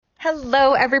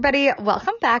Hello, everybody.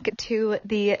 Welcome back to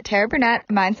the Tara Burnett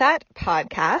Mindset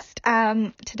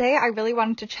Podcast. Today, I really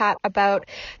wanted to chat about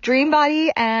dream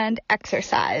body and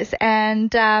exercise.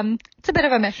 And it's a bit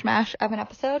of a mishmash of an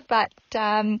episode, but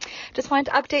just wanted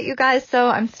to update you guys. So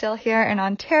I'm still here in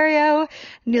Ontario,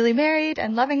 newly married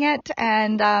and loving it,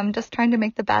 and just trying to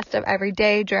make the best of every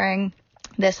day during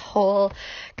this whole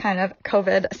kind of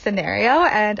COVID scenario.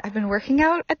 And I've been working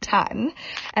out a ton,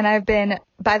 and I've been,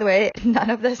 by the way, none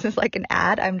of this is like an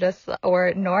ad.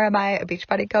 Nor am I a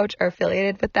Beachbody coach or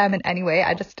affiliated with them in any way.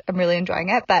 I'm really enjoying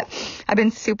it, but I've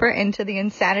been super into the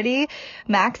Insanity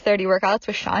Max 30 workouts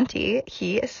with Shanti.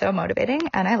 He is so motivating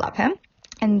and I love him.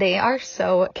 And they are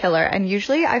so killer. And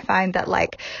usually I find that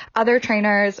like other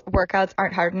trainers' workouts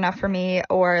aren't hard enough for me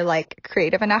or like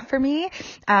creative enough for me,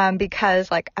 because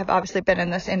like I've obviously been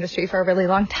in this industry for a really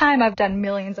long time. I've done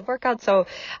millions of workouts. So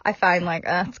I find like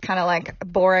it's kind of like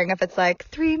boring if it's like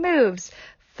 3 moves,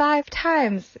 5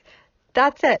 times.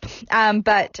 That's it.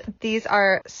 But these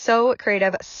are so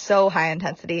creative, so high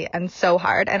intensity, and so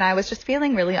hard. And I was just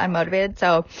feeling really unmotivated.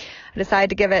 So I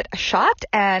decided to give it a shot,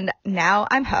 and now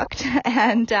I'm hooked.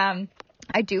 And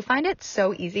I do find it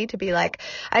so easy to be like,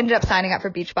 I ended up signing up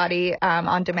for Beachbody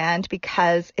on demand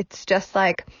because it's just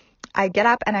like, I get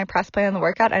up and I press play on the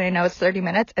workout and I know it's 30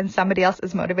 minutes and somebody else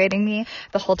is motivating me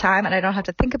the whole time, and I don't have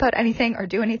to think about anything or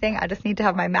do anything. I just need to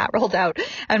have my mat rolled out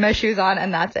and my shoes on,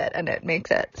 and that's it. And it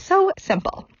makes it so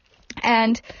simple.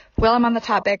 And while I'm on the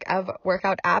topic of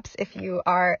workout apps, if you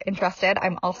are interested,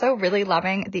 I'm also really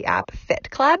loving the app Fit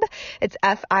Club. It's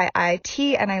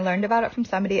FIIT, and I learned about it from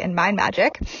somebody in Mind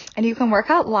Magic. And you can work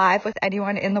out live with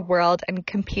anyone in the world and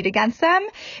compete against them.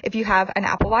 If you have an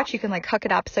Apple Watch, you can like hook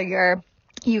it up so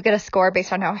you get a score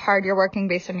based on how hard you're working,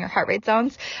 based on your heart rate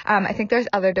zones. I think there's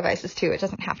other devices too. It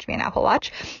doesn't have to be an Apple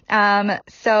Watch.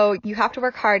 So you have to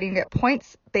work hard and you get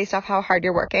points based off how hard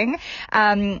you're working.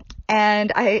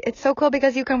 It's so cool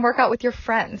because you can work out with your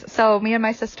friends. So me and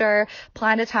my sister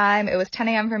planned a time. It was 10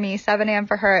 a.m. for me, 7 a.m.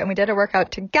 for her, and we did a workout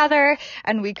together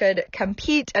and we could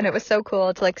compete. And it was so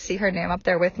cool to like see her name up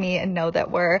there with me and know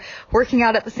that we're working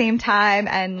out at the same time.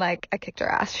 And like I kicked her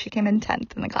ass. She came in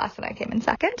 10th in the class and I came in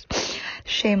 2nd.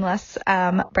 Shameless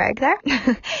brag there.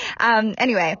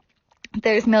 Anyway.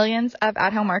 There's millions of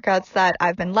at-home workouts that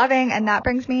I've been loving, and that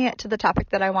brings me to the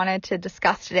topic that I wanted to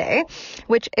discuss today,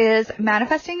 which is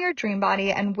manifesting your dream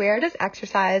body and where does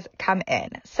exercise come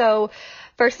in? So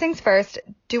first things first,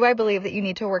 do I believe that you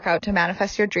need to work out to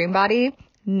manifest your dream body?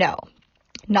 No,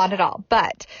 not at all.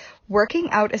 But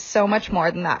working out is so much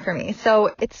more than that for me.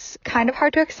 So it's kind of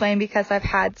hard to explain because I've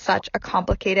had such a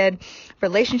complicated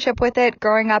relationship with it.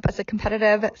 Growing up as a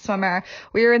competitive swimmer,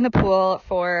 we were in the pool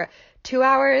for 2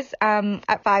 hours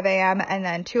at 5 a.m. and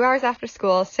then 2 hours after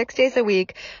school, 6 days a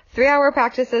week, 3-hour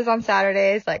practices on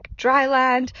Saturdays, like dry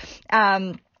land.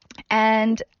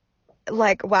 And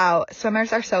like, wow,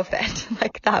 swimmers are so fit.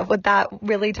 Like that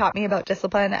really taught me about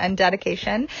discipline and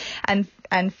dedication and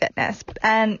fitness.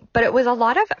 But it was a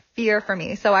lot of fear for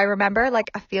me. So I remember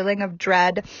like a feeling of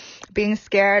dread, being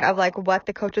scared of like what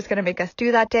the coach is going to make us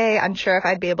do that day, unsure if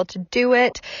I'd be able to do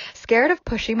it, scared of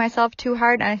pushing myself too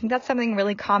hard. And I think that's something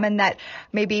really common that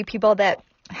maybe people that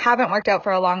haven't worked out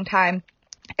for a long time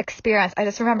experience. I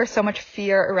just remember so much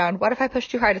fear around what if I push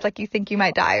too hard? It's like you think you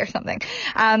might die or something.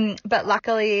 But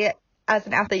luckily, as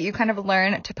an athlete, you kind of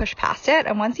learn to push past it.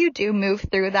 And once you do move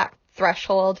through that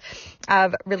threshold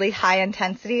of really high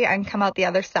intensity and come out the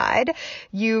other side,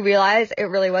 you realize it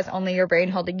really was only your brain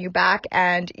holding you back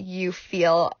and you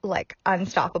feel like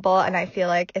unstoppable. And I feel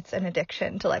like it's an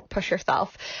addiction to like push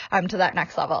yourself to that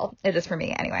next level. It is for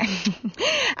me anyway.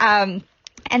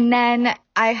 And then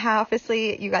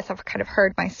obviously, you guys have kind of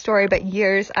heard my story, but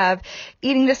years of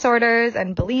eating disorders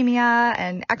and bulimia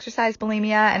and exercise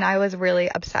bulimia, and I was really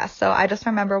obsessed. So I just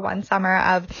remember one summer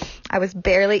I was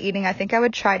barely eating. I think I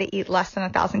would try to eat less than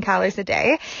 1,000 calories a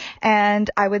day, and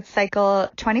I would cycle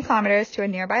 20 kilometers to a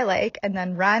nearby lake and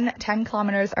then run 10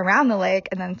 kilometers around the lake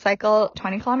and then cycle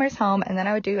 20 kilometers home, and then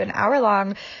I would do an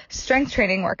hour-long strength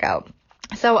training workout.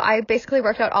 So I basically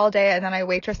worked out all day and then I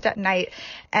waitressed at night,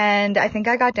 and I think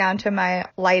I got down to my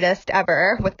lightest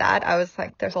ever with that. I was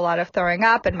like, there's a lot of throwing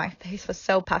up and my face was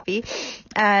so puffy.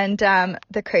 And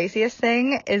the craziest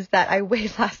thing is that I weigh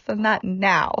less than that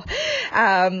now.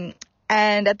 And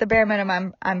at the bare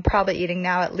minimum, I'm probably eating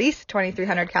now at least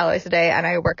 2,300 calories a day, and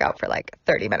I work out for like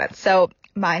 30 minutes. So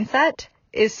mindset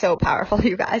is so powerful,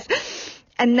 you guys.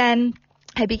 And then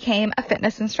I became a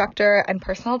fitness instructor and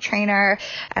personal trainer,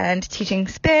 and teaching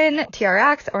spin,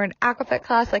 TRX, or an aquafit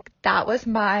class. Like, that was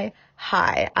my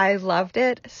high. I loved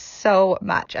it so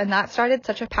much. And that started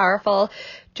such a powerful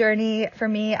journey for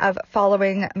me of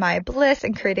following my bliss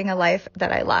and creating a life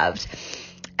that I loved.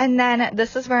 And then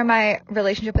this is where my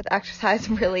relationship with exercise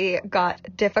really got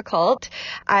difficult.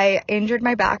 I injured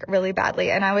my back really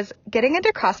badly, and I was getting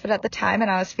into CrossFit at the time,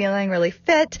 and I was feeling really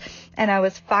fit, and I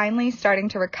was finally starting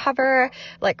to recover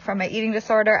like from my eating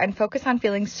disorder and focus on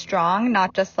feeling strong,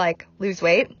 not just like lose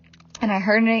weight. And I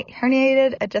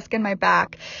herniated a disc in my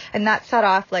back, and that set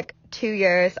off like 2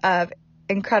 years of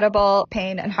incredible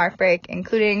pain and heartbreak,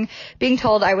 including being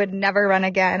told I would never run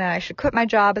again and I should quit my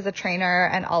job as a trainer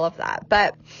and all of that.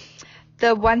 But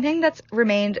the one thing that's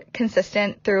remained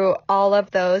consistent through all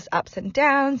of those ups and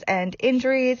downs and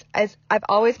injuries is I've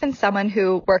always been someone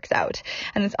who works out,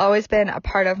 and it's always been a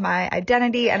part of my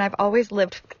identity, and I've always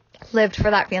lived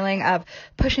for that feeling of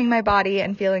pushing my body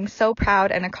and feeling so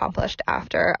proud and accomplished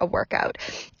after a workout.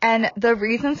 And the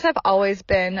reasons have always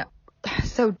been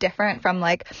so different, from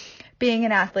like being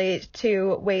an athlete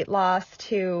to weight loss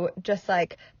to just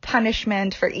like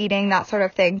punishment for eating, that sort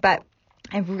of thing. But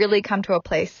I've really come to a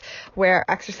place where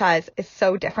exercise is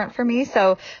so different for me.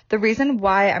 So the reason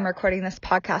why I'm recording this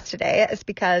podcast today is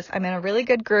because I'm in a really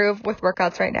good groove with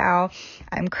workouts right now.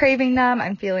 I'm craving them.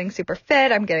 I'm feeling super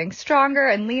fit. I'm getting stronger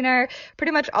and leaner,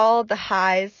 pretty much all the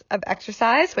highs of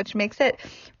exercise, which makes it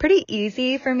pretty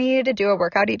easy for me to do a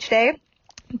workout each day.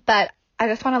 But I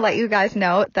just want to let you guys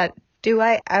know that, do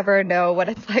I ever know what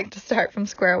it's like to start from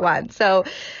square one? So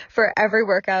for every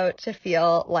workout to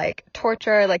feel like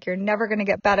torture, like you're never going to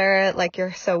get better, like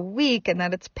you're so weak and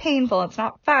that it's painful, it's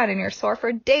not fun, and you're sore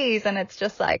for days, and it's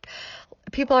just like,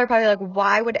 people are probably like,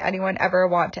 why would anyone ever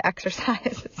want to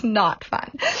exercise? It's not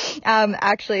fun.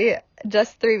 Actually,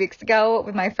 just 3 weeks ago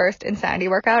with my first Insanity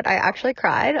workout, I actually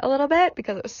cried a little bit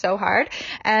because it was so hard.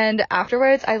 And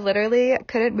afterwards, I literally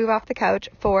couldn't move off the couch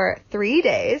for 3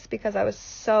 days because I was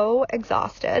so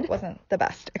exhausted. It wasn't the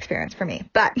best experience for me.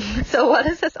 But so what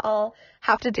does this all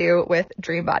have to do with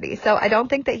dream body? So I don't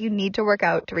think that you need to work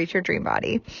out to reach your dream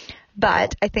body.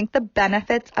 But I think the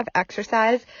benefits of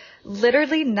exercise,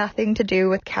 literally nothing to do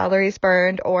with calories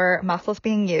burned or muscles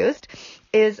being used,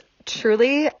 is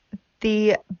truly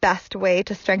the best way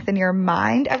to strengthen your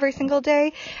mind every single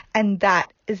day. And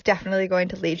that is definitely going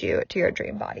to lead you to your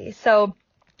dream body. So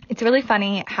it's really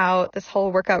funny how this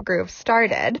whole workout groove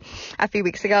started a few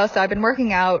weeks ago. So I've been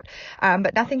working out,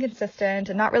 but nothing consistent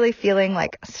and not really feeling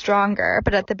like stronger.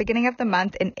 But at the beginning of the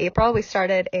month in April, we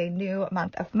started a new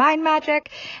month of mind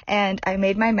magic, and I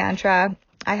made my mantra,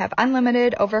 I have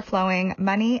unlimited overflowing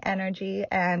money, energy,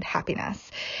 and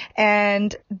happiness.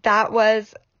 And that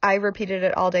was, I repeated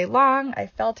it all day long. I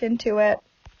felt into it.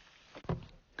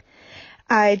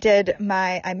 I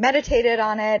meditated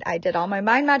on it. I did all my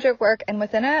mind magic work, and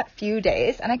within a few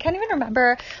days, and I can't even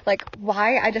remember like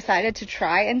why I decided to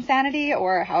try Insanity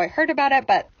or how I heard about it,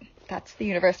 but that's the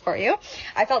universe for you.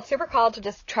 I felt super called to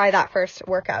just try that first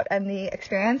workout, and the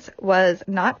experience was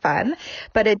not fun,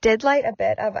 but it did light a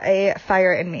bit of a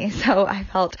fire in me. So I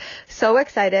felt so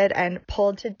excited and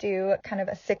pulled to do kind of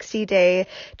a 60-day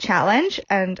challenge.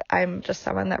 And I'm just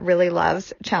someone that really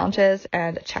loves challenges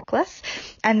and checklists.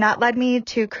 And that led me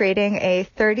to creating a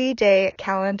 30-day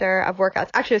calendar of workouts,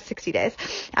 actually 60 days,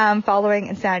 following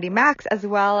Insanity Max, as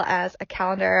well as a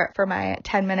calendar for my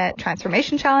 10-minute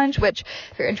transformation challenge, which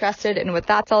if you're interested in what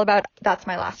that's all about, that's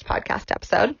my last podcast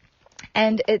episode.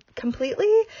 And it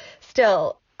completely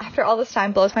still, after all this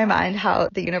time, blows my mind how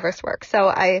the universe works.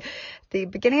 So the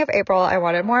beginning of April, I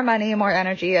wanted more money, more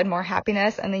energy, and more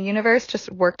happiness, and the universe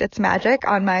just worked its magic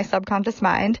on my subconscious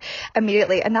mind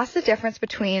immediately. And that's the difference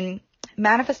between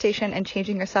manifestation and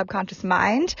changing your subconscious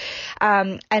mind,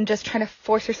 and just trying to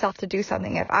force yourself to do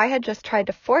something. If I had just tried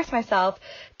to force myself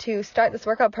to start this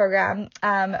workout program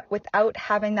without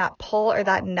having that pull or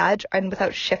that nudge, and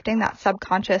without shifting that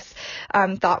subconscious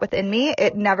thought within me,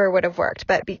 it never would have worked.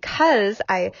 But because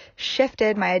I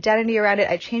shifted my identity around it,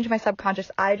 I changed my subconscious,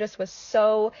 I just was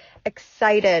so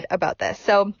excited about this.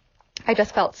 So I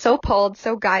just felt so pulled,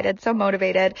 so guided, so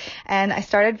motivated, and I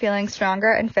started feeling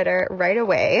stronger and fitter right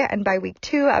away. And by week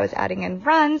 2, I was adding in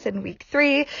runs. In week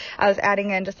 3, I was adding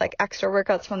in just like extra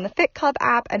workouts from the Fit Club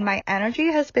app, and my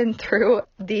energy has been through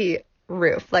the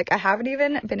roof. Like, I haven't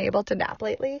even been able to nap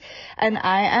lately, and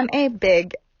I am a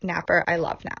big napper. I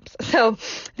love naps. So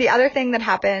the other thing that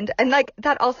happened, and like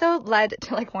that also led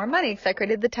to like more money, because I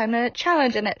created the 10-minute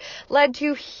challenge, and it led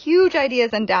to huge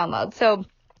ideas and downloads. So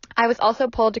I was also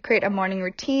pulled to create a morning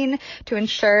routine to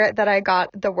ensure that I got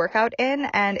the workout in,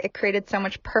 and it created so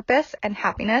much purpose and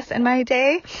happiness in my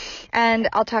day. And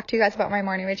I'll talk to you guys about my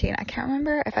morning routine. I can't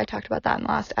remember if I talked about that in the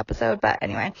last episode, but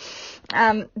anyway,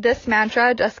 this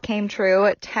mantra just came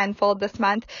true tenfold this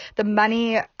month. The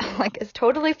money is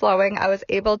totally flowing. I was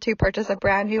able to purchase a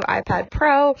brand new iPad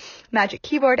Pro, Magic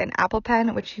Keyboard, and Apple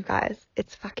Pen, which you guys,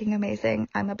 it's fucking amazing.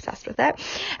 I'm obsessed with it.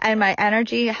 And my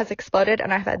energy has exploded,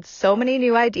 and I've had so many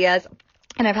new ideas.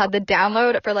 And I've had the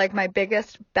download for my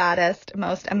biggest, baddest,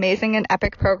 most amazing and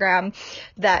epic program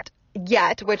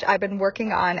which I've been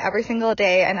working on every single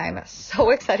day, and I'm so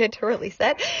excited to release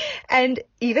it. And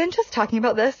even just talking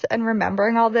about this and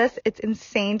remembering all this, it's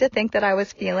insane to think that I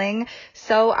was feeling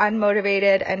so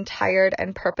unmotivated and tired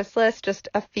and purposeless just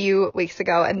a few weeks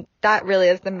ago. And that really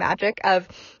is the magic of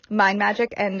mind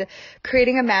magic and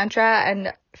creating a mantra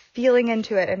and feeling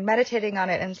into it and meditating on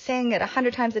it and saying it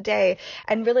 100 times a day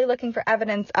and really looking for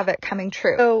evidence of it coming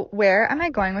true. So where am I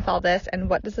going with all this, and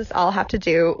what does this all have to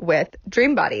do with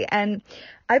Dream Body? And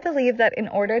I believe that in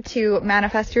order to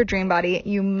manifest your dream body,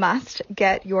 you must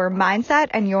get your mindset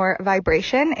and your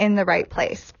vibration in the right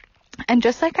place. And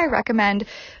just like I recommend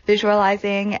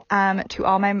visualizing to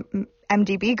all my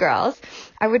MDB girls,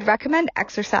 I would recommend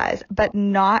exercise, but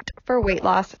not for weight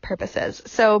loss purposes.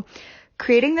 So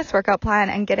creating this workout plan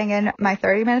and getting in my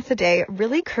 30 minutes a day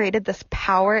really created this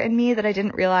power in me that I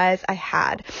didn't realize I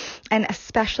had. And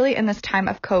especially in this time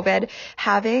of COVID,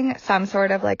 having some sort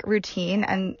of routine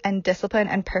and discipline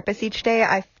and purpose each day,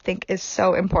 I think is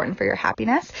so important for your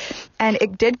happiness. And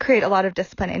it did create a lot of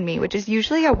discipline in me, which is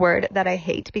usually a word that I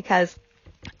hate because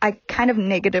I kind of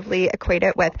negatively equate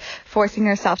it with forcing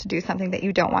yourself to do something that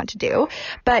you don't want to do.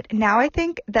 But now I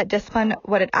think that discipline,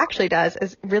 what it actually does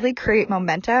is really create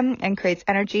momentum and creates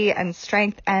energy and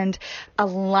strength and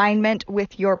alignment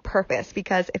with your purpose.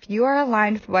 Because if you are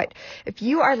aligned with if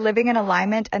you are living in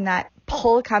alignment and that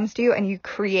pull comes to you and you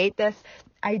create this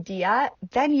idea,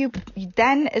 then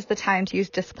is the time to use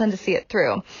discipline to see it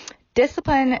through.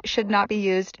 Discipline should not be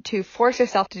used to force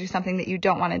yourself to do something that you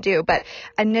don't want to do. But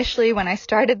initially, when I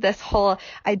started this whole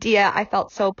idea, I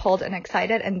felt so pulled and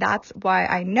excited. And that's why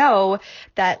I know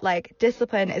that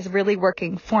discipline is really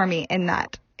working for me in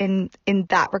that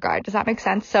regard. Does that make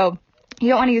sense? So you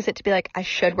don't want to use it to be I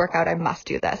should work out. I must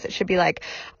do this. It should be I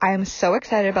am so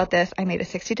excited about this. I made a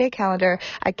 60-day calendar.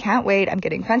 I can't wait. I'm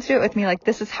getting friends to do it with me.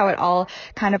 This is how it all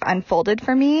kind of unfolded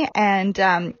for me.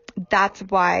 And, that's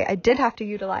why I did have to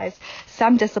utilize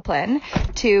some discipline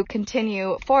to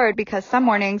continue forward, because some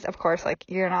mornings, of course,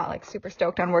 you're not super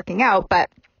stoked on working out, but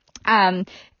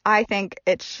I think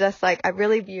it's just I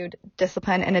really viewed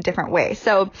discipline in a different way.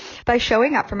 So by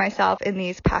showing up for myself in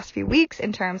these past few weeks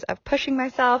in terms of pushing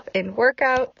myself in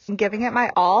workouts and giving it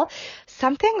my all,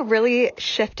 something really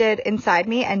shifted inside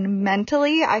me, and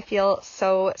mentally I feel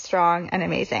so strong and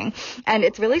amazing. And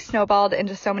it's really snowballed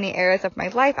into so many areas of my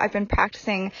life. I've been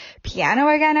practicing piano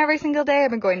again every single day. I've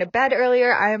been going to bed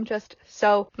earlier. I am just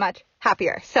so much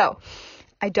happier. So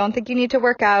I don't think you need to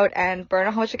work out and burn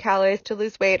a whole bunch of calories to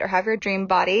lose weight or have your dream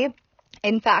body.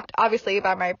 In fact, obviously,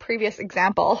 by my previous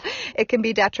example, it can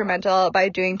be detrimental by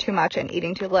doing too much and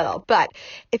eating too little. But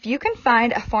if you can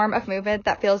find a form of movement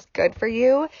that feels good for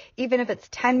you, even if it's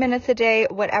 10 minutes a day,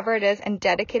 whatever it is, and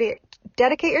dedicate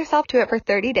yourself to it for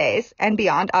 30 days and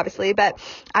beyond, obviously. But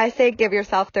I say give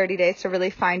yourself 30 days to really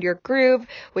find your groove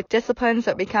with discipline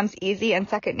so it becomes easy and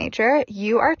second nature.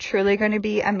 You are truly going to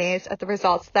be amazed at the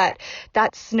results that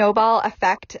snowball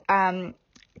effect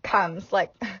comes,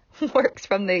 works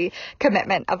from the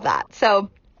commitment of that. So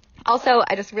also,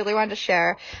 I just really wanted to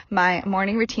share my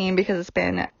morning routine because it's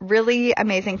been really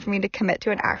amazing for me to commit to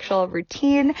an actual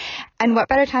routine. And what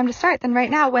better time to start than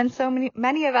right now when so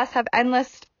many of us have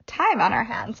endless time on our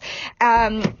hands.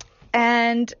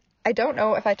 And I don't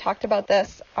know if I talked about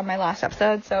this on my last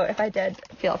episode, so if I did,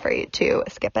 feel free to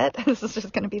skip it. This is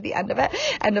just going to be the end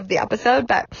of the episode.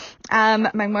 But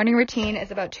my morning routine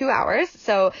is about 2 hours.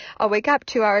 So I'll wake up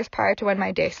 2 hours prior to when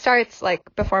my day starts,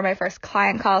 before my first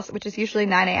client calls, which is usually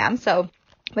 9 a.m. So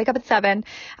wake up at 7.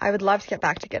 I would love to get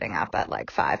back to getting up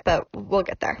at 5, but we'll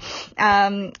get there.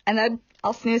 And then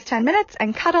I'll snooze 10 minutes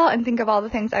and cuddle and think of all the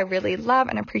things I really love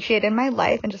and appreciate in my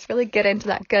life and just really get into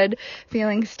that good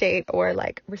feeling state, or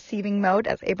receiving mode,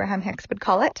 as Abraham Hicks would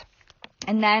call it.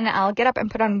 And then I'll get up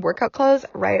and put on workout clothes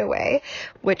right away,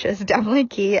 which is definitely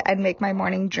key, and make my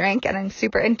morning drink. And I'm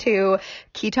super into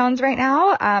ketones right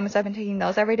now. So I've been taking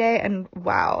those every day, and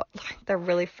wow, they're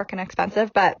really freaking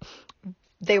expensive, but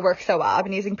they work so well. I've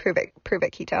been using Prove It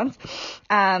ketones.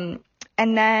 And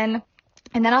then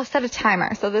And then I'll set a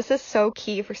timer. So this is so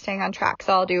key for staying on track.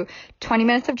 So I'll do 20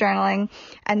 minutes of journaling,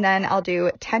 and then I'll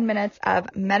do 10 minutes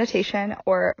of meditation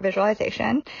or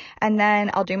visualization. And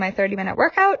then I'll do my 30-minute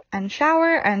workout and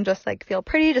shower and just like feel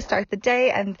pretty to start the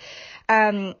day. And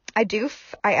I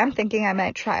am thinking I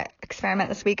might experiment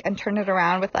this week and turn it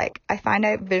around with like, I find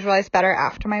I visualize better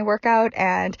after my workout.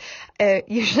 And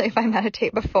usually if I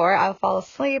meditate before, I'll fall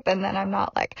asleep, and then I'm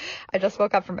not like, I just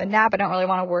woke up from a nap. I don't really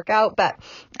want to work out, but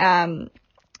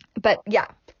yeah,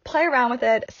 play around with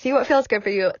it, see what feels good for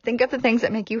you, think of the things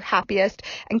that make you happiest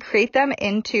and create them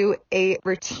into a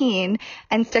routine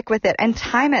and stick with it and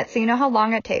time it so you know how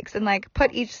long it takes, and like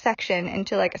put each section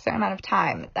into like a certain amount of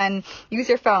time. Then use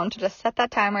your phone to just set that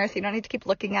timer so you don't need to keep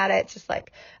looking at it. It's just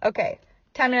like, okay,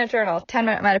 10-minute journal,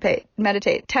 10-minute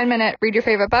meditate, 10-minute read your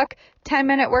favorite book,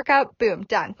 10-minute workout, boom,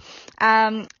 done.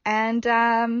 And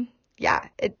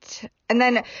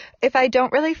then if I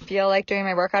don't really feel like doing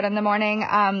my workout in the morning,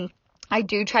 I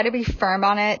do try to be firm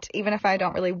on it. Even if I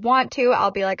don't really want to,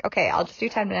 I'll be like, okay, I'll just do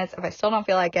 10 minutes. If I still don't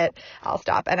feel like it, I'll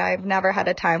stop. And I've never had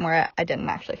a time where I didn't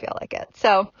actually feel like it.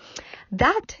 So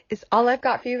that is all I've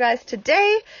got for you guys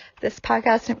today. This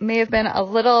podcast may have been a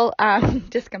little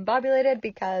discombobulated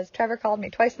because Trevor called me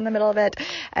twice in the middle of it,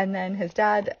 and then his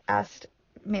dad asked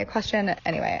me a question.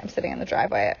 Anyway, I'm sitting in the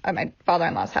driveway at my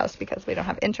father-in-law's house because we don't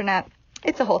have internet.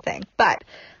 It's a whole thing, but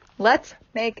let's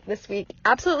make this week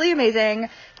absolutely amazing.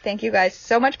 Thank you guys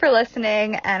so much for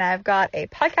listening, and I've got a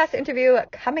podcast interview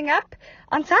coming up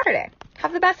on Saturday.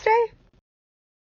 Have the best day.